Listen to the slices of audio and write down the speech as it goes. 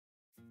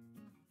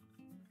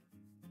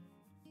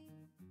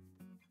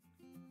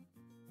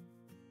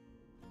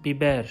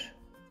Biber,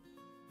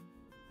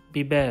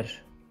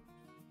 biber,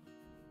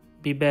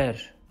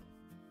 biber.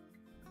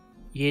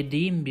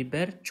 Yediğim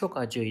biber çok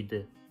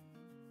acıydı.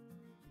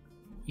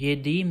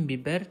 Yediğim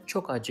biber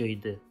çok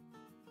acıydı.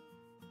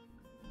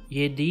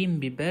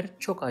 Yediğim biber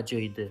çok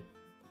acıydı.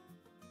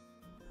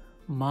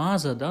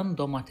 Mağazadan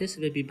domates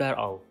ve biber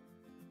al.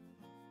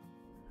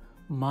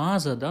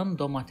 Mağazadan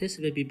domates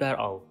ve biber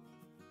al.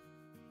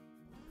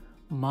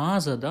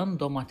 Mağazadan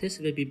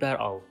domates ve biber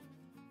al.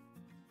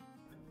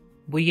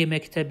 Bu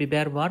yemekte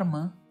biber var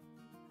mı?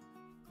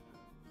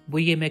 Bu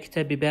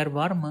yemekte biber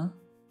var mı?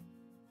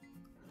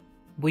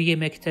 Bu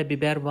yemekte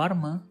biber var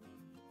mı?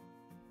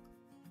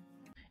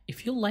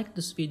 If you like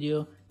this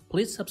video,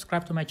 please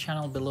subscribe to my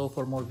channel below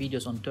for more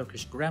videos on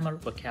Turkish grammar,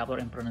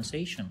 vocabulary, and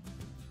pronunciation.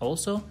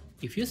 Also,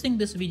 if you think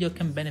this video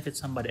can benefit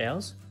somebody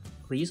else,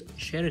 please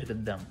share it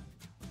with them.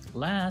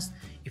 Last,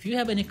 if you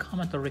have any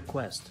comment or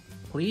request,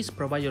 please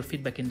provide your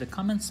feedback in the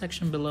comment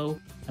section below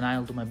and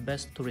I'll do my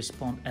best to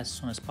respond as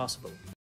soon as possible.